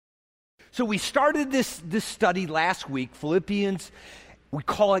So we started this study last week, Philippians. We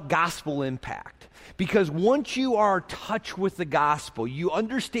call it Gospel Impact. Because once you are in touch with the gospel, you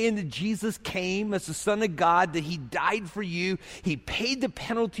understand that Jesus came as the Son of God, that he died for you, he paid the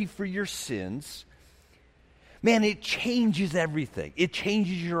penalty for your sins. Man, it changes everything. It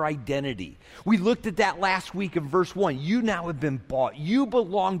changes your identity. We looked at that last week in verse 1. You now have been bought. You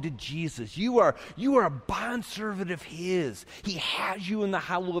belong to Jesus. You are a bondservant of his. He has you in the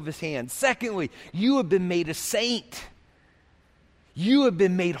hollow of his hand. Secondly, you have been made a saint. You have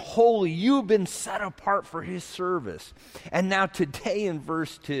been made holy. You have been set apart for his service. And now today in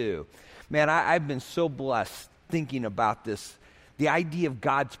verse 2, man, I've been so blessed thinking about this. The idea of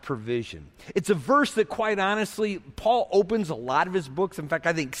God's provision. It's a verse that, quite honestly, Paul opens a lot of his books. In fact,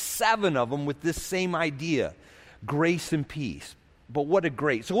 I think 7 of them with this same idea, grace and peace. But what a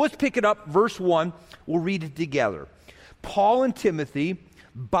great. So let's pick it up, verse 1. We'll read it together. Paul and Timothy,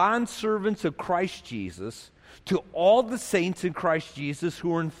 bondservants of Christ Jesus, to all the saints in Christ Jesus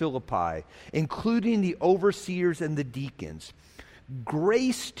who are in Philippi, including the overseers and the deacons,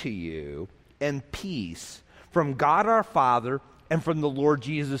 grace to you and peace from God our Father and from the Lord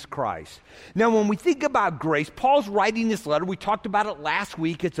Jesus Christ. Now, when we think about grace, Paul's writing this letter. We talked about it last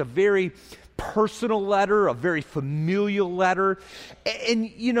week. It's a very personal letter, a very familial letter. And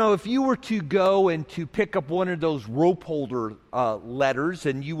you know, if you were to go and to pick up one of those rope holder letters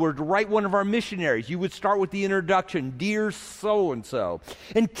and you were to write one of our missionaries, you would start with the introduction, "Dear so-and-so."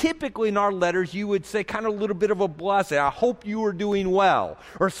 And typically in our letters, you would say kind of a little bit of a blessing. "I hope you are doing well,"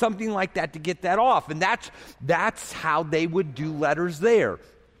 or something like that to get that off. And that's how they would do letters there.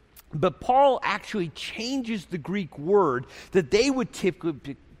 But Paul actually changes the Greek word that they would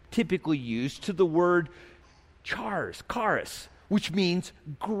typically used to the word charis, which means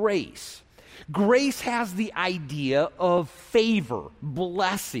grace. Grace has the idea of favor,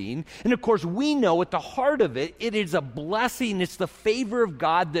 blessing. And of course, we know at the heart of it, it is a blessing. It's the favor of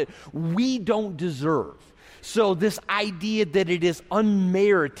God that we don't deserve. So this idea that it is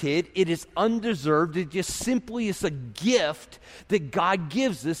unmerited, it is undeserved, it just simply is a gift that God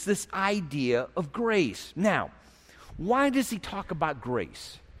gives us, this idea of grace. Now, why does he talk about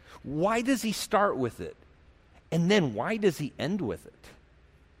grace? Why does he start with it? And then why does he end with it?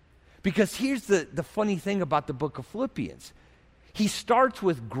 Because here's the funny thing about the book of Philippians. He starts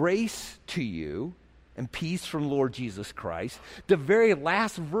with grace to you and peace from Lord Jesus Christ. The very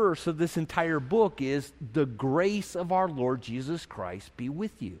last verse of this entire book is, "The grace of our Lord Jesus Christ be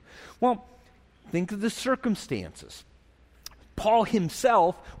with you." Well, think of the circumstances. Paul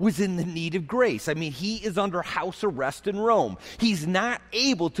himself was in the need of grace. I mean, he is under house arrest in Rome. He's not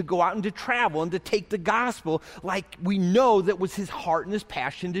able to go out and to travel and to take the gospel like we know that was his heart and his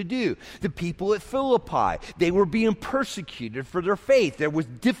passion to do. The people at Philippi, they were being persecuted for their faith. There was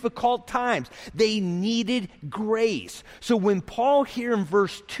difficult times. They needed grace. So when Paul here in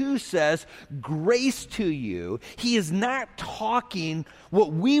verse 2 says, "Grace to you," he is not talking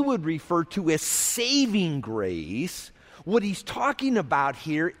what we would refer to as saving grace. What he's talking about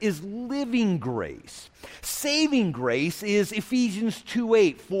here is living grace. Saving grace is Ephesians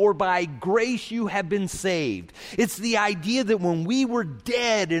 2:8, "For by grace you have been saved." It's the idea that when we were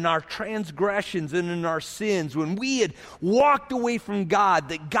dead in our transgressions and in our sins, when we had walked away from God,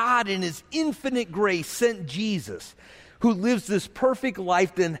 that God in his infinite grace sent Jesus, who lives this perfect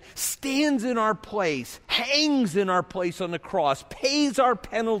life, then stands in our place, hangs in our place on the cross, pays our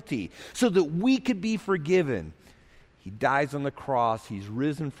penalty so that we could be forgiven. He dies on the cross, he's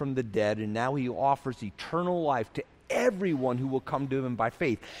risen from the dead, and now he offers eternal life to everyone who will come to him by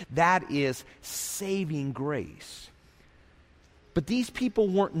faith. That is saving grace. But these people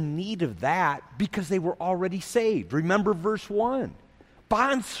weren't in need of that because they were already saved. Remember verse 1.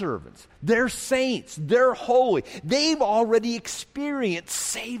 Bondservants, they're saints, they're holy. They've already experienced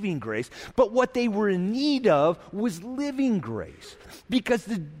saving grace, but what they were in need of was living grace because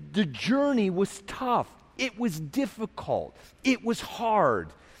the journey was tough. It was difficult. It was hard.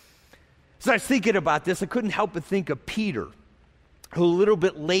 As I was thinking about this, I couldn't help but think of Peter, who a little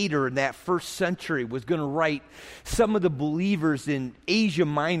bit later in that first century was going to write some of the believers in Asia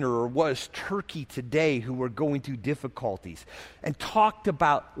Minor, or was Turkey today, who were going through difficulties, and talked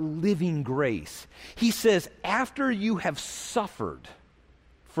about living grace. He says, after you have suffered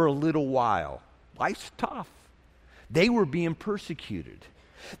for a little while, life's tough. They were being persecuted.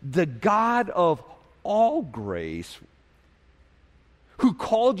 The God of all grace, who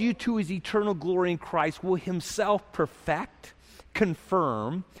called you to his eternal glory in Christ, will himself perfect,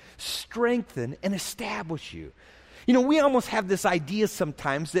 confirm, strengthen, and establish you. You know, we almost have this idea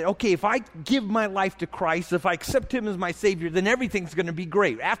sometimes that, okay, if I give my life to Christ, if I accept him as my Savior, then everything's going to be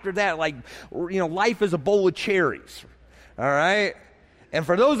great. After that, like, you know, life is a bowl of cherries, all right? And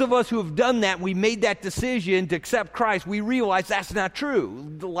for those of us who have done that, we made that decision to accept Christ, we realize that's not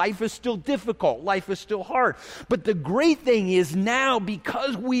true. Life is still difficult. Life is still hard. But the great thing is now,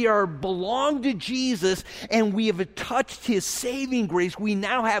 because we belong to Jesus and we have touched his saving grace, we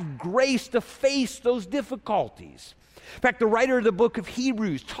now have grace to face those difficulties. In fact, the writer of the book of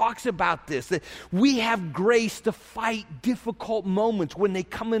Hebrews talks about this, that we have grace to fight difficult moments when they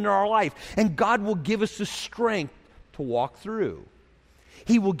come into our life. And God will give us the strength to walk through.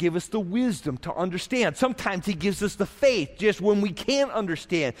 He will give us the wisdom to understand. Sometimes he gives us the faith just when we can't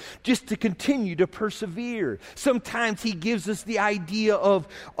understand, just to continue to persevere. Sometimes he gives us the idea of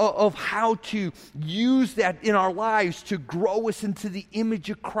how to use that in our lives to grow us into the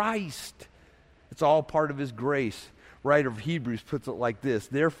image of Christ. It's all part of his grace. Writer of Hebrews puts it like this: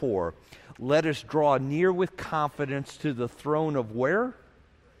 therefore, let us draw near with confidence to the throne of where?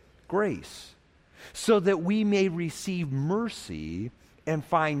 Grace. So that we may receive mercy and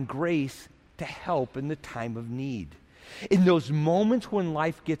find grace to help in the time of need. In those moments when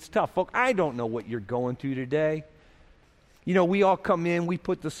life gets tough. Folks, I don't know what you're going through today. You know, we all come in, we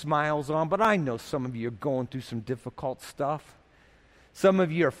put the smiles on, but I know some of you are going through some difficult stuff. Some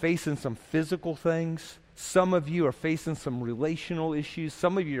of you are facing some physical things. Some of you are facing some relational issues.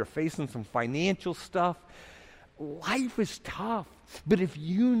 Some of you are facing some financial stuff. Life is tough. But if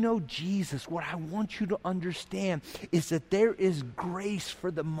you know Jesus, what I want you to understand is that there is grace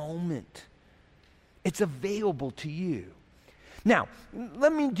for the moment. It's available to you. Now,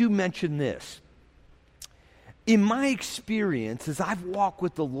 let me mention this. In my experience, as I've walked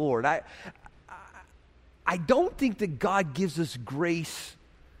with the Lord, I don't think that God gives us grace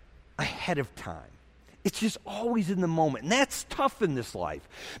ahead of time. It's just always in the moment. And that's tough in this life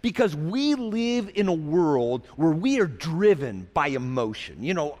because we live in a world where we are driven by emotion.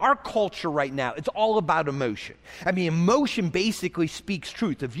 You know, our culture right now, it's all about emotion. I mean, emotion basically speaks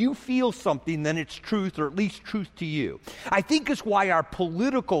truth. If you feel something, then it's truth, or at least truth to you. I think it's why our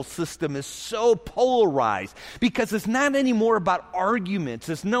political system is so polarized, because it's not anymore about arguments.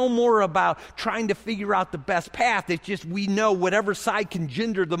 It's no more about trying to figure out the best path. It's just we know whatever side can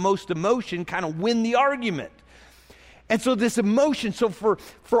gender the most emotion kind of win the argument. And so this emotion, so for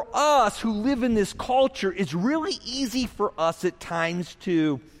us who live in this culture, it's really easy for us at times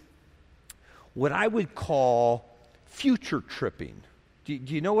to what I would call future tripping. Do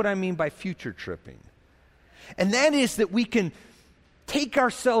you know what I mean by future tripping? And that is that we can take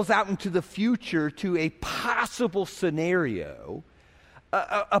ourselves out into the future to a possible scenario,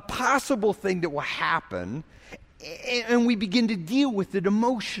 a possible thing that will happen, and we begin to deal with it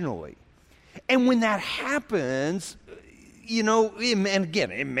emotionally. And when that happens, you know, and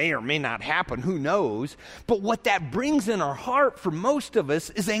again, it may or may not happen, who knows, but what that brings in our heart for most of us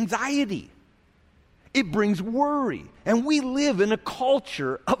is anxiety. It brings worry. And we live in a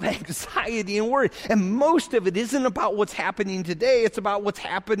culture of anxiety and worry. And most of it isn't about what's happening today, it's about what's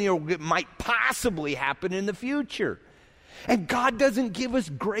happening or what might possibly happen in the future. And God doesn't give us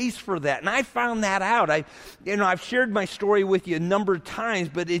grace for that. And I found that out. I've shared my story with you a number of times,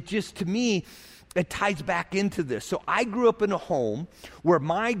 but it just, to me, it ties back into this. So I grew up in a home where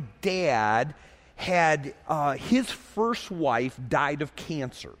my dad had, his first wife died of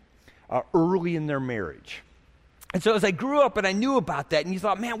cancer early in their marriage. And so as I grew up and I knew about that, and you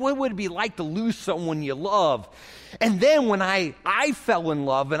thought, man, what would it be like to lose someone you love? And then when I fell in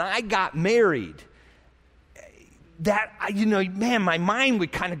love and I got married, that, you know, man, my mind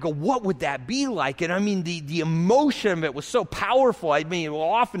would kind of go, what would that be like? And I mean, the emotion of it was so powerful. I mean, it will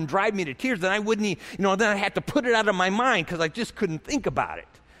often drive me to tears, and I wouldn't, then I had to put it out of my mind because I just couldn't think about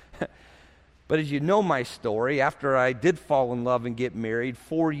it. But as you know my story, after I did fall in love and get married,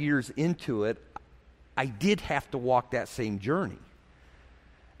 4 years into it, I did have to walk that same journey.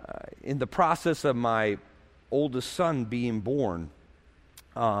 In the process of my oldest son being born,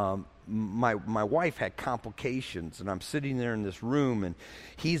 my wife had complications, and I'm sitting there in this room, and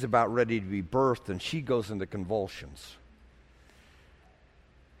he's about ready to be birthed, and she goes into convulsions.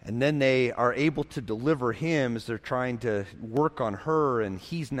 And then they are able to deliver him as they're trying to work on her, and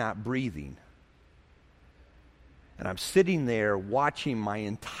he's not breathing. And I'm sitting there watching my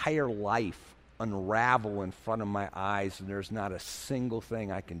entire life unravel in front of my eyes, and there's not a single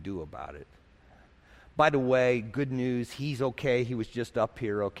thing I can do about it. By the way, good news, he's okay. He was just up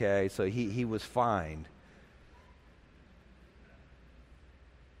here, okay, so he was fine.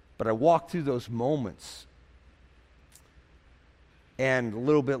 But I walked through those moments, And a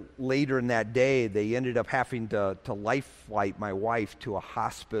little bit later in that day, they ended up having to life flight my wife to a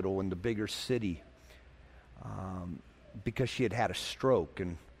hospital in the bigger city because she had had a stroke.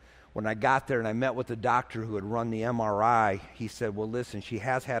 And when I got there and I met with the doctor who had run the MRI, he said, well, listen, she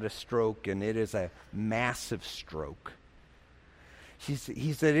has had a stroke, and it is a massive stroke. He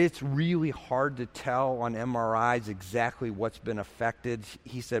said, it's really hard to tell on MRIs exactly what's been affected.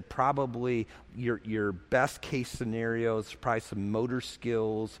 He said, probably your best case scenario is probably some motor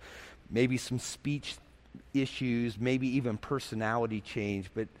skills, maybe some speech issues, maybe even personality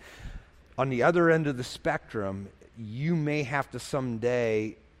change. But on the other end of the spectrum, you may have to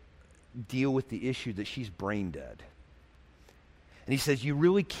someday deal with the issue that she's brain dead. And he says, you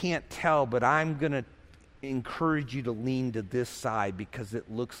really can't tell, but I'm going to encourage you to lean to this side because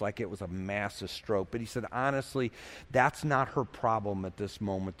it looks like it was a massive stroke. But he said, honestly, that's not her problem at this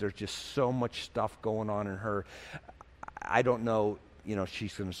moment. There's just so much stuff going on in her. I don't know,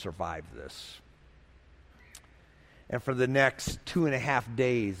 she's going to survive this. And for the next 2.5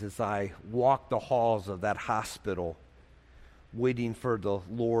 days, as I walked the halls of that hospital, waiting for the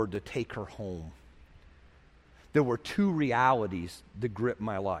Lord to take her home, there were two realities that gripped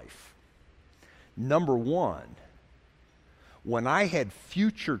my life. Number one, when I had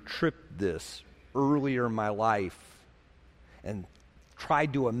future tripped this earlier in my life and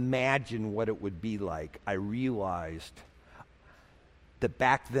tried to imagine what it would be like, I realized that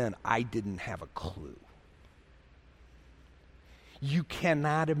back then I didn't have a clue. You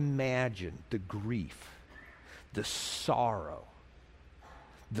cannot imagine the grief, the sorrow,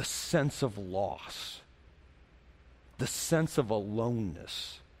 the sense of loss, the sense of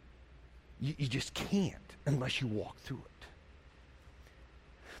aloneness. You just can't unless you walk through it.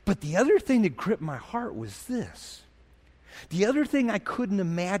 But the other thing that gripped my heart was this. The other thing I couldn't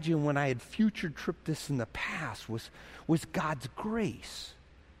imagine when I had future tripped this in the past was God's grace.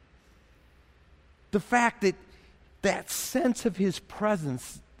 The fact that sense of His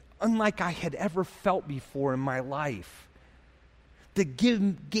presence, unlike I had ever felt before in my life, that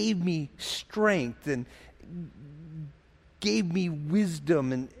gave me strength and gave me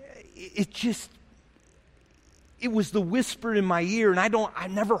wisdom, and it was the whisper in my ear, and I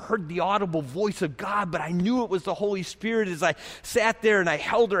never heard the audible voice of God, but I knew it was the Holy Spirit as I sat there and I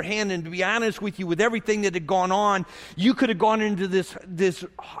held her hand. And to be honest with you, with everything that had gone on, you could have gone into this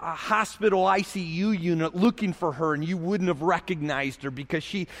hospital ICU unit looking for her, and you wouldn't have recognized her because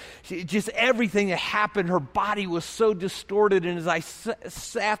she just everything that happened, her body was so distorted. And as I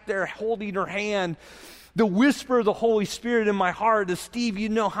sat there holding her hand, the whisper of the Holy Spirit in my heart is, Steve, you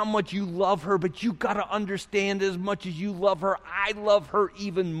know how much you love her, but you got to understand, as much as you love her, I love her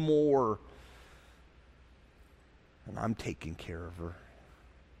even more. And I'm taking care of her.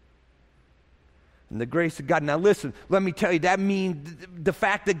 And the grace of God. Now listen, let me tell you, that means the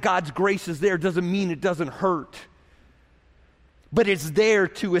fact that God's grace is there doesn't mean it doesn't hurt. But it's there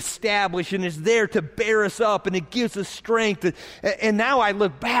to establish, and it's there to bear us up, and it gives us strength. And now I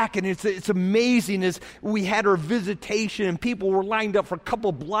look back, and it's amazing as we had our visitation, and people were lined up for a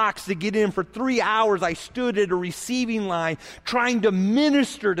couple blocks to get in. For 3 hours, I stood at a receiving line trying to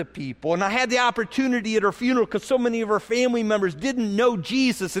minister to people. And I had the opportunity at her funeral, because so many of her family members didn't know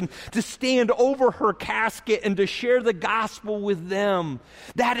Jesus, and to stand over her casket and to share the gospel with them.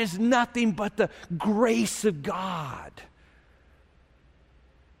 That is nothing but the grace of God.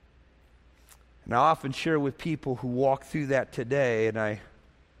 And I often share with people who walk through that today, and I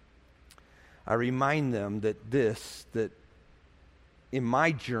remind them that in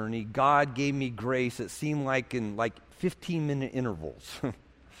my journey, God gave me grace. It seemed like in 15-minute intervals.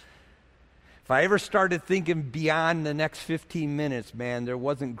 If I ever started thinking beyond the next 15 minutes, man, there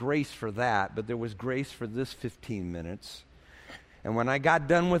wasn't grace for that, but there was grace for this 15 minutes. And when I got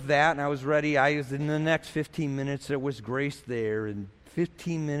done with that and I was ready, in the next 15 minutes, there was grace there. And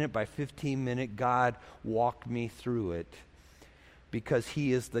 15 minute by 15 minute, God walked me through it, because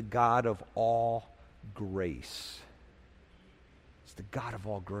He is the God of all grace. He's the God of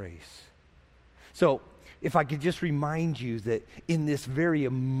all grace. So, if I could just remind you that in this very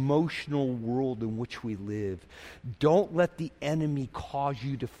emotional world in which we live, don't let the enemy cause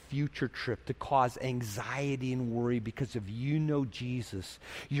you to future trip, to cause anxiety and worry, because if you know Jesus,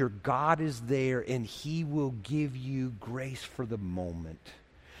 your God is there, and He will give you grace for the moment,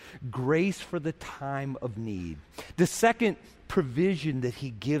 grace for the time of need. The second provision that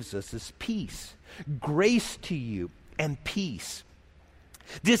He gives us is peace. Grace to you and peace.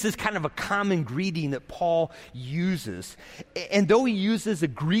 This is kind of a common greeting that Paul uses. And though he uses a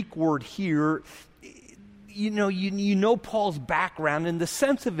Greek word here, you know Paul's background in the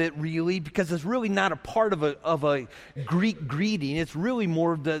sense of it really, because it's really not a part of a Greek greeting. It's really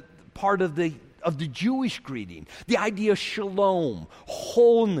more of the part of the Jewish greeting. The idea of shalom,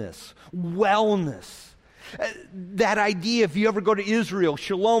 wholeness, wellness. That idea, if you ever go to Israel,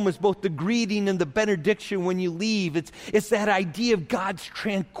 shalom is both the greeting and the benediction when you leave. It's that idea of God's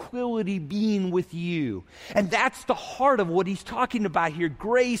tranquility being with you. And that's the heart of what he's talking about here,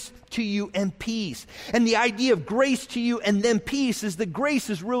 grace to you and peace. And the idea of grace to you and then peace is that grace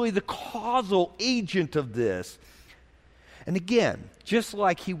is really the causal agent of this. And again, just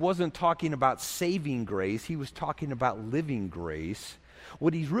like he wasn't talking about saving grace, he was talking about living grace.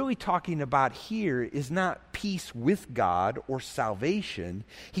 What he's really talking about here is not peace with God or salvation.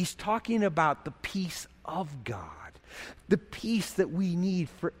 He's talking about the peace of God, the peace that we need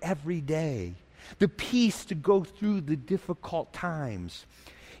for every day, the peace to go through the difficult times.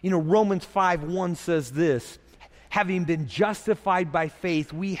 Romans 5:1 says this, having been justified by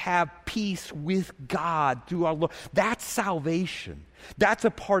faith, we have peace with God through our Lord. That's salvation. That's a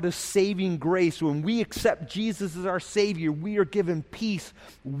part of saving grace. When we accept Jesus as our Savior, we are given peace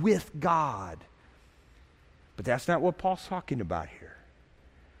with God. But that's not what Paul's talking about here.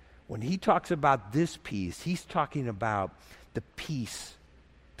 When he talks about this peace, he's talking about the peace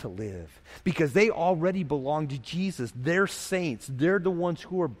to live. Because they already belong to Jesus. They're saints. They're the ones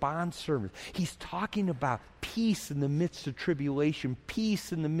who are bondservants. He's talking about peace in the midst of tribulation,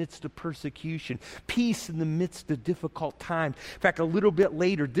 peace in the midst of persecution, peace in the midst of difficult times. In fact, a little bit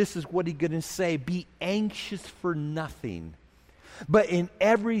later, this is what he's going to say, be anxious for nothing, but in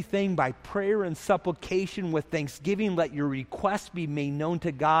everything by prayer and supplication with thanksgiving, let your requests be made known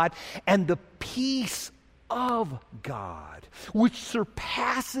to God, and the peace of God, which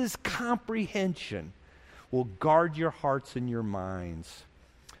surpasses comprehension, will guard your hearts and your minds.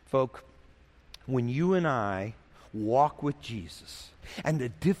 Folk, when you and I walk with Jesus and the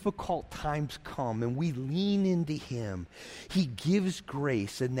difficult times come and we lean into him, he gives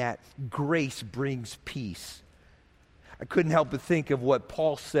grace, and that grace brings peace. I couldn't help but think of what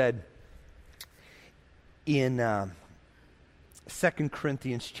Paul said in 2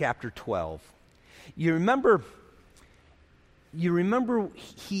 Corinthians chapter 12. You remember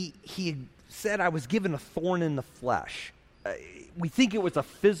he had said, I was given a thorn in the flesh. We think it was a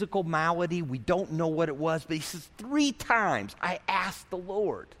physical malady. We don't know what it was. But he says, 3 times I asked the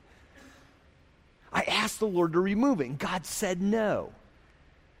Lord. I asked the Lord to remove it. And God said no.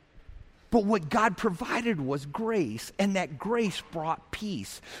 But what God provided was grace. And that grace brought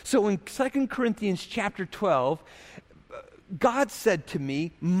peace. So in 2 Corinthians chapter 12, God said to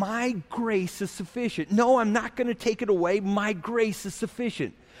me, my grace is sufficient. No, I'm not going to take it away. My grace is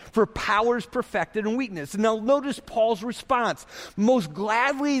sufficient. For power is perfected in weakness. Now notice Paul's response. Most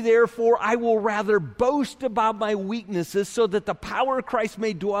gladly, therefore, I will rather boast about my weaknesses so that the power of Christ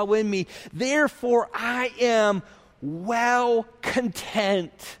may dwell in me. Therefore, I am well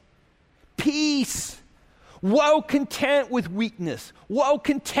content. Peace. Well content with weakness, well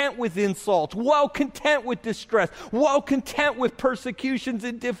content with insults, well content with distress, well content with persecutions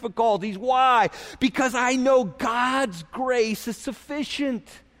and difficulties. Why? Because I know God's grace is sufficient.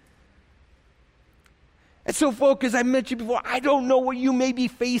 And so, folks, as I mentioned before, I don't know what you may be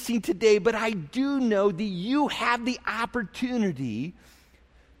facing today, but I do know that you have the opportunity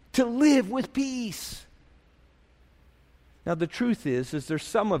to live with peace. Now, the truth is there's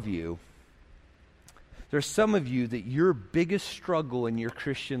some of you that your biggest struggle in your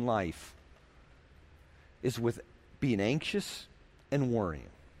Christian life is with being anxious and worrying.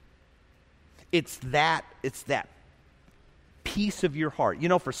 It's that piece of your heart.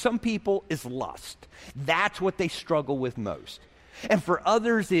 For some people, it's lust. That's what they struggle with most. And for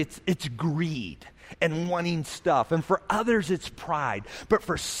others, it's greed and wanting stuff. And for others, it's pride. But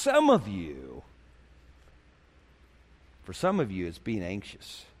for some of you, it's being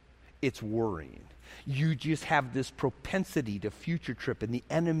anxious. It's worrying. You just have this propensity to future trip, and the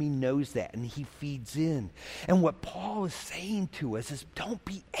enemy knows that, and he feeds in. And what Paul is saying to us is, don't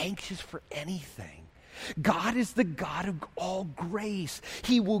be anxious for anything. God is the God of all grace.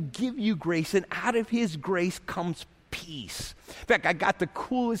 He will give you grace, and out of his grace comes peace. In fact, I got the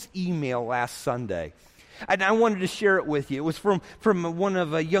coolest email last Sunday, and I wanted to share it with you. It was from one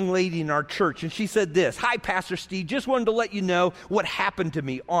of a young lady in our church, and she said this, "Hi, Pastor Steve, just wanted to let you know what happened to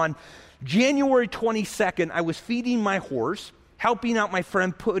me. On January 22nd, I was feeding my horse, helping out my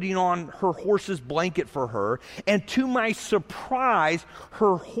friend putting on her horse's blanket for her, and to my surprise,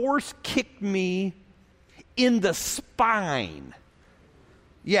 her horse kicked me in the spine."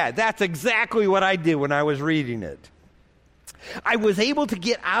 Yeah, that's exactly what I did when I was reading it. I was able to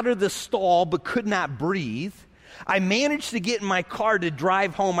get out of the stall but could not breathe. I managed to get in my car to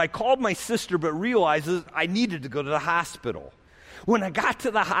drive home. I called my sister but realized that I needed to go to the hospital. When I got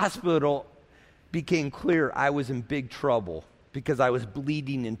to the hospital, it became clear I was in big trouble because I was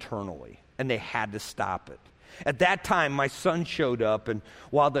bleeding internally, and they had to stop it. At that time, my son showed up, and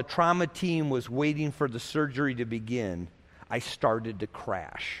while the trauma team was waiting for the surgery to begin, I started to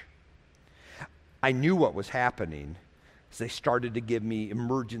crash. I knew what was happening as they started to give me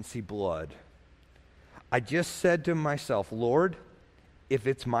emergency blood. I just said to myself, Lord, if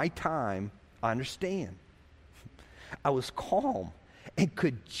it's my time, I understand. I was calm and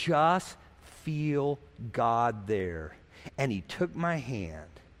could just feel God there. And he took my hand,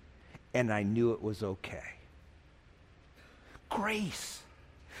 and I knew it was okay. Grace.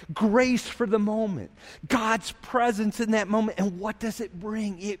 Grace for the moment. God's presence in that moment. And what does it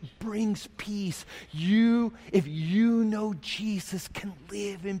bring? It brings peace. If you know Jesus, can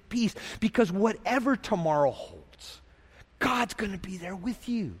live in peace. Because whatever tomorrow holds, God's going to be there with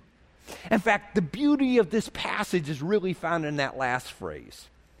you. In fact, the beauty of this passage is really found in that last phrase.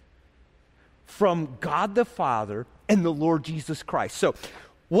 From God the Father and the Lord Jesus Christ. So,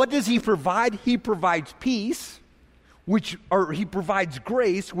 what does he provide? He provides peace. He provides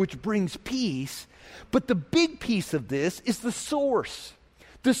grace, which brings peace. But the big piece of this is the source.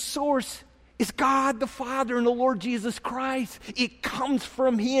 The source is God the Father and the Lord Jesus Christ. It comes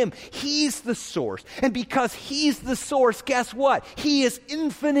from him. He's the source. And because he's the source, guess what? He is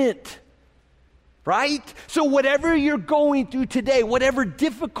infinite. Right? So whatever you're going through today, whatever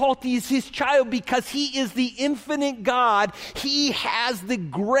difficulty is his child, because he is the infinite God, he has the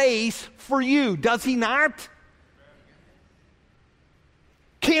grace for you. Does he not?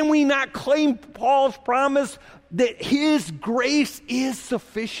 Can we not claim Paul's promise that his grace is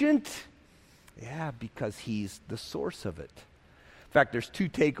sufficient? Yeah, because he's the source of it. In fact, there's two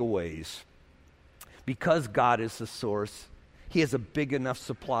takeaways. Because God is the source, he has a big enough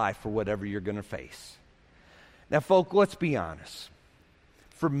supply for whatever you're going to face. Now, folks, let's be honest.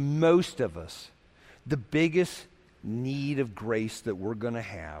 For most of us, the biggest need of grace that we're going to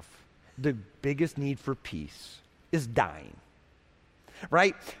have, the biggest need for peace, is dying.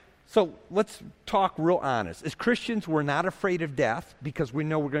 Right? So let's talk real honest. As Christians, we're not afraid of death because we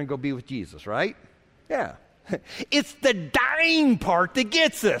know we're going to go be with Jesus, right? Yeah. It's the dying part that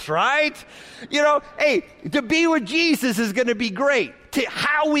gets us, right? Hey, to be with Jesus is going to be great.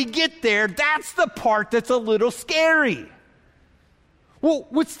 How we get there, that's the part that's a little scary. Well,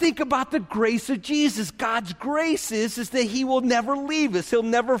 let's think about the grace of Jesus. God's grace is that he will never leave us. He'll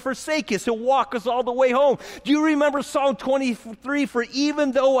never forsake us. He'll walk us all the way home. Do you remember Psalm 23? For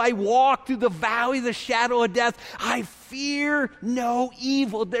even though I walk through the valley of the shadow of death, I fear no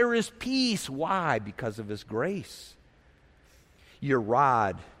evil. There is peace. Why? Because of his grace. Your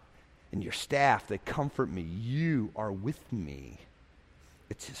rod and your staff, they comfort me. You are with me.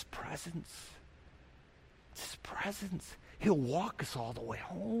 It's his presence. It's his presence. He'll walk us all the way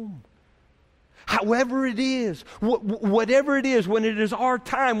home. However it is, whatever it is, when it is our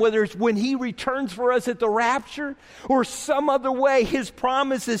time, whether it's when he returns for us at the rapture or some other way, his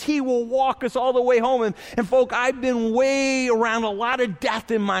promise is he will walk us all the way home. And folk, I've been way around a lot of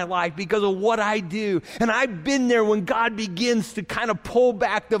death in my life because of what I do. And I've been there when God begins to kind of pull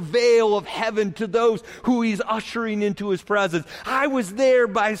back the veil of heaven to those who he's ushering into his presence. I was there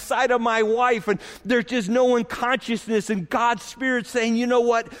by the side of my wife, and there's just no unconsciousness, and God's Spirit saying, you know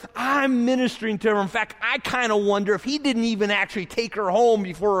what, I'm ministering to her. In fact, I kind of wonder if he didn't even actually take her home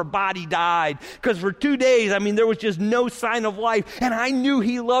before her body died. Because for 2 days, there was just no sign of life. And I knew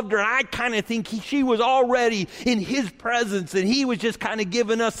he loved her. And I kind of think she was already in his presence. And he was just kind of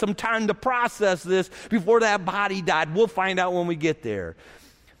giving us some time to process this before that body died. We'll find out when we get there.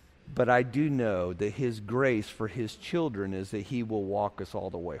 But I do know that his grace for his children is that he will walk us all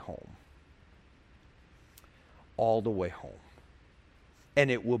the way home. All the way home. And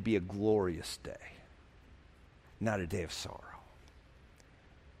it will be a glorious day, not a day of sorrow.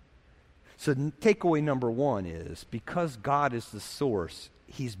 So takeaway number one is, because God is the source,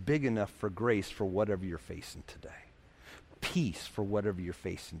 he's big enough for grace for whatever you're facing today. Peace for whatever you're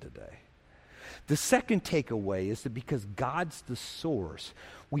facing today. The second takeaway is that because God's the source,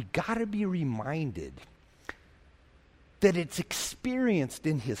 we got to be reminded that it's experienced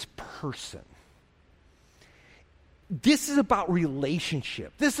in his person. This is about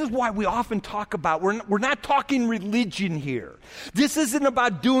relationship. This is why we often talk about, we're not talking religion here. This isn't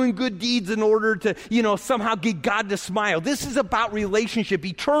about doing good deeds in order to, somehow get God to smile. This is about relationship.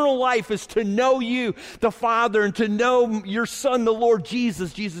 Eternal life is to know you, the Father, and to know your Son, the Lord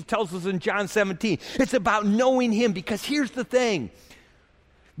Jesus. Jesus tells us in John 17. It's about knowing him, because here's the thing.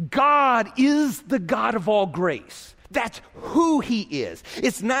 God is the God of all grace. That's who he is.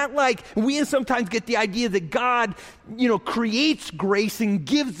 It's not like we sometimes get the idea that God, creates grace and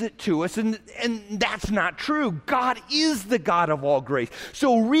gives it to us, and that's not true. God is the God of all grace.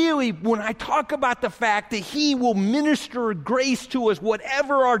 So really, when I talk about the fact that he will minister grace to us,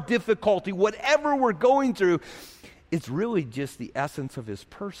 whatever our difficulty, whatever we're going through, it's really just the essence of his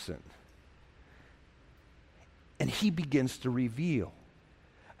person. And he begins to reveal.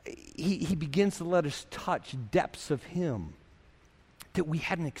 He begins to let us touch depths of him that we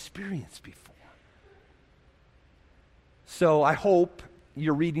hadn't experienced before. So I hope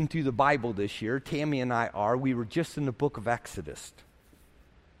you're reading through the Bible this year. Tammy and I are. We were just in the book of Exodus.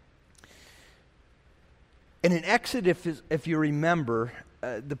 And in Exodus, if you remember,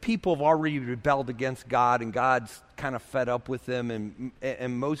 the people have already rebelled against God, and God's kind of fed up with them.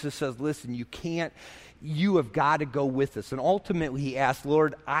 And Moses says, listen, you have got to go with us. And ultimately he asked,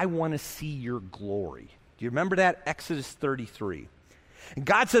 Lord, I want to see your glory. Do you remember that? Exodus 33. And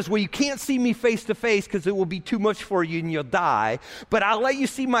God says, well, you can't see me face to face because it will be too much for you and you'll die. But I'll let you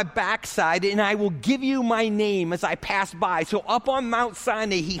see my backside, and I will give you my name as I pass by. So up on Mount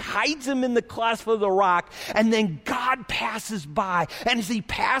Sinai, he hides him in the cleft of the rock, and then God passes by. And as he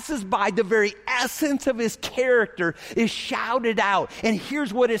passes by, the very essence of his character is shouted out. And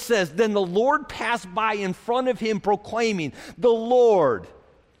here's what it says. Then the Lord passed by in front of him, proclaiming, the Lord,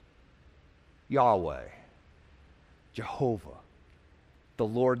 Yahweh, Jehovah, the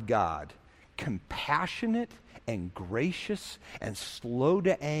Lord God, compassionate and gracious and slow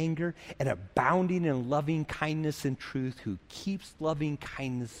to anger and abounding in loving kindness and truth, who keeps loving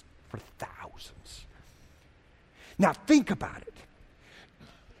kindness for thousands. Now think about it.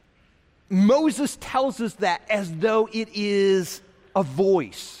 Moses tells us that as though it is a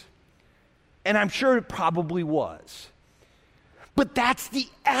voice. And I'm sure it probably was. But that's the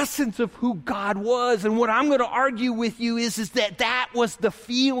essence of who God was. And what I'm going to argue with you is that was the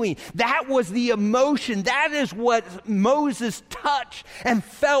feeling. That was the emotion. That is what Moses touched and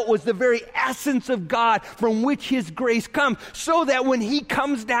felt was the very essence of God, from which his grace comes. So that when he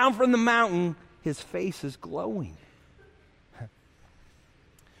comes down from the mountain, his face is glowing. Do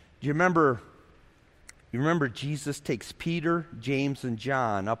you remember Jesus takes Peter, James, and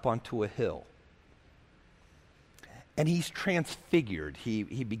John up onto a hill. And he's transfigured. He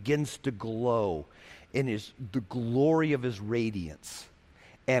begins to glow in the glory of his radiance.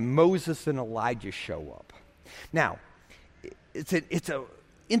 And Moses and Elijah show up. Now, it's an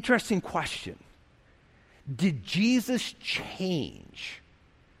interesting question. Did Jesus change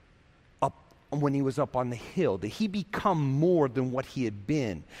up when he was up on the hill? Did he become more than what he had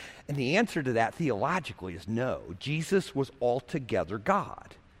been? And the answer to that theologically is no. Jesus was altogether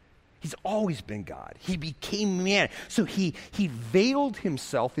God. He's always been God. He became man. So he veiled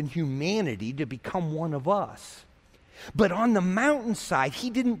himself in humanity to become one of us. But on the mountainside, he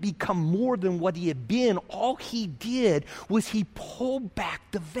didn't become more than what he had been. All he did was he pulled back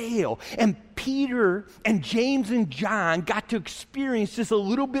the veil. And Peter and James and John got to experience just a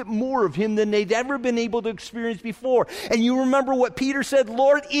little bit more of him than they'd ever been able to experience before. And you remember what Peter said,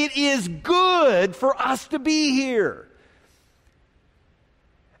 Lord, it is good for us to be here.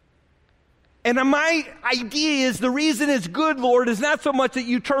 And my idea is the reason it's good, Lord, is not so much that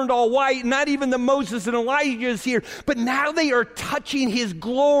you turned all white, not even that Moses and Elijah is here, but now they are touching his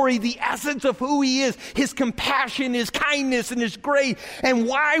glory, the essence of who he is, his compassion, his kindness, and his grace. And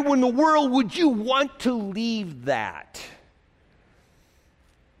why in the world would you want to leave that?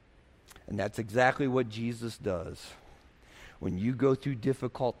 And that's exactly what Jesus does. When you go through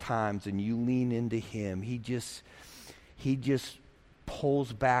difficult times and you lean into him, he just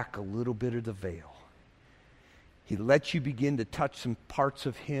pulls back a little bit of the veil. He lets you begin to touch some parts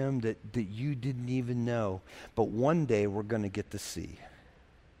of him that you didn't even know. But one day we're going to get to see.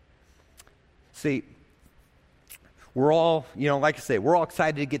 See, we're all, like I say, we're all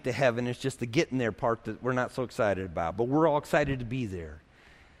excited to get to heaven. It's just the getting there part that we're not so excited about. But we're all excited to be there.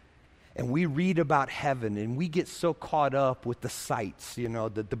 And we read about heaven, and we get so caught up with the sights,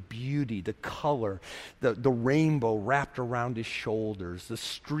 the beauty, the color, the rainbow wrapped around his shoulders, the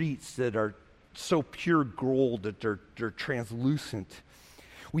streets that are so pure gold that they're translucent.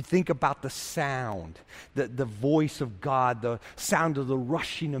 We think about the sound, the voice of God, the sound of the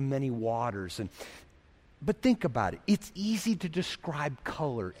rushing of many waters. But think about it. It's easy to describe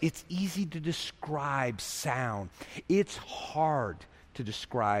color. It's easy to describe sound. It's hard to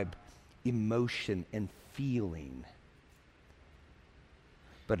describe emotion and feeling.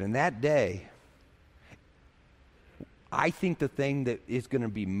 But in that day, I think the thing that is going to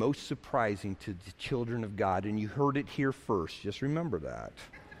be most surprising to the children of God, and you heard it here first, just remember that,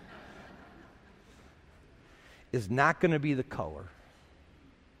 is not going to be the color.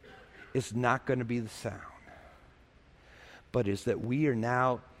 It's not going to be the sound. But is that we are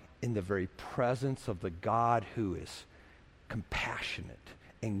now in the very presence of the God who is compassionate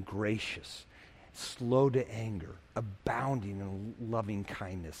and gracious, slow to anger, abounding in loving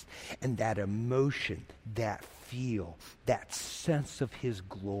kindness. And that emotion, that feel, that sense of his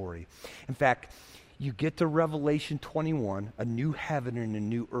glory. In fact, you get to Revelation 21, a new heaven and a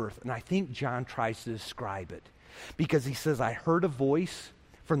new earth. And I think John tries to describe it. Because he says, I heard a voice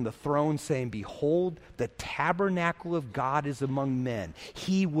from the throne saying, behold, the tabernacle of God is among men.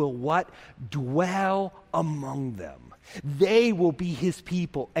 He will what? Dwell among them. They will be his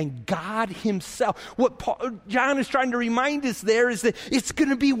people, and God himself. What John is trying to remind us there is that it's going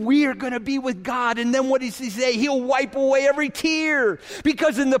to be, we're going to be with God. And then what does he say? He'll wipe away every tear.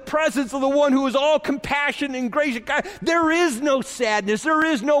 Because in the presence of the one who is all compassion and gracious God, there is no sadness. There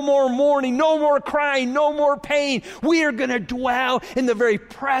is no more mourning, no more crying, no more pain. We are going to dwell in the very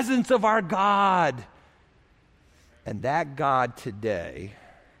presence of our God. And that God today,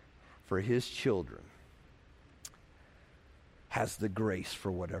 for his children, has the grace for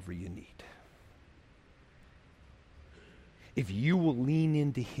whatever you need. If you will lean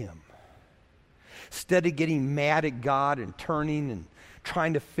into him, instead of getting mad at God and turning and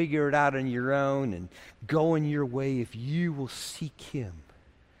trying to figure it out on your own and going your way, if you will seek him,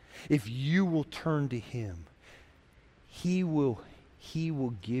 if you will turn to him, he will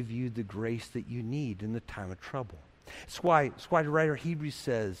give you the grace that you need in the time of trouble. That's why the writer of Hebrews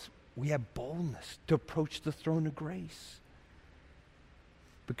says we have boldness to approach the throne of grace.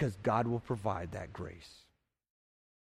 Because God will provide that grace.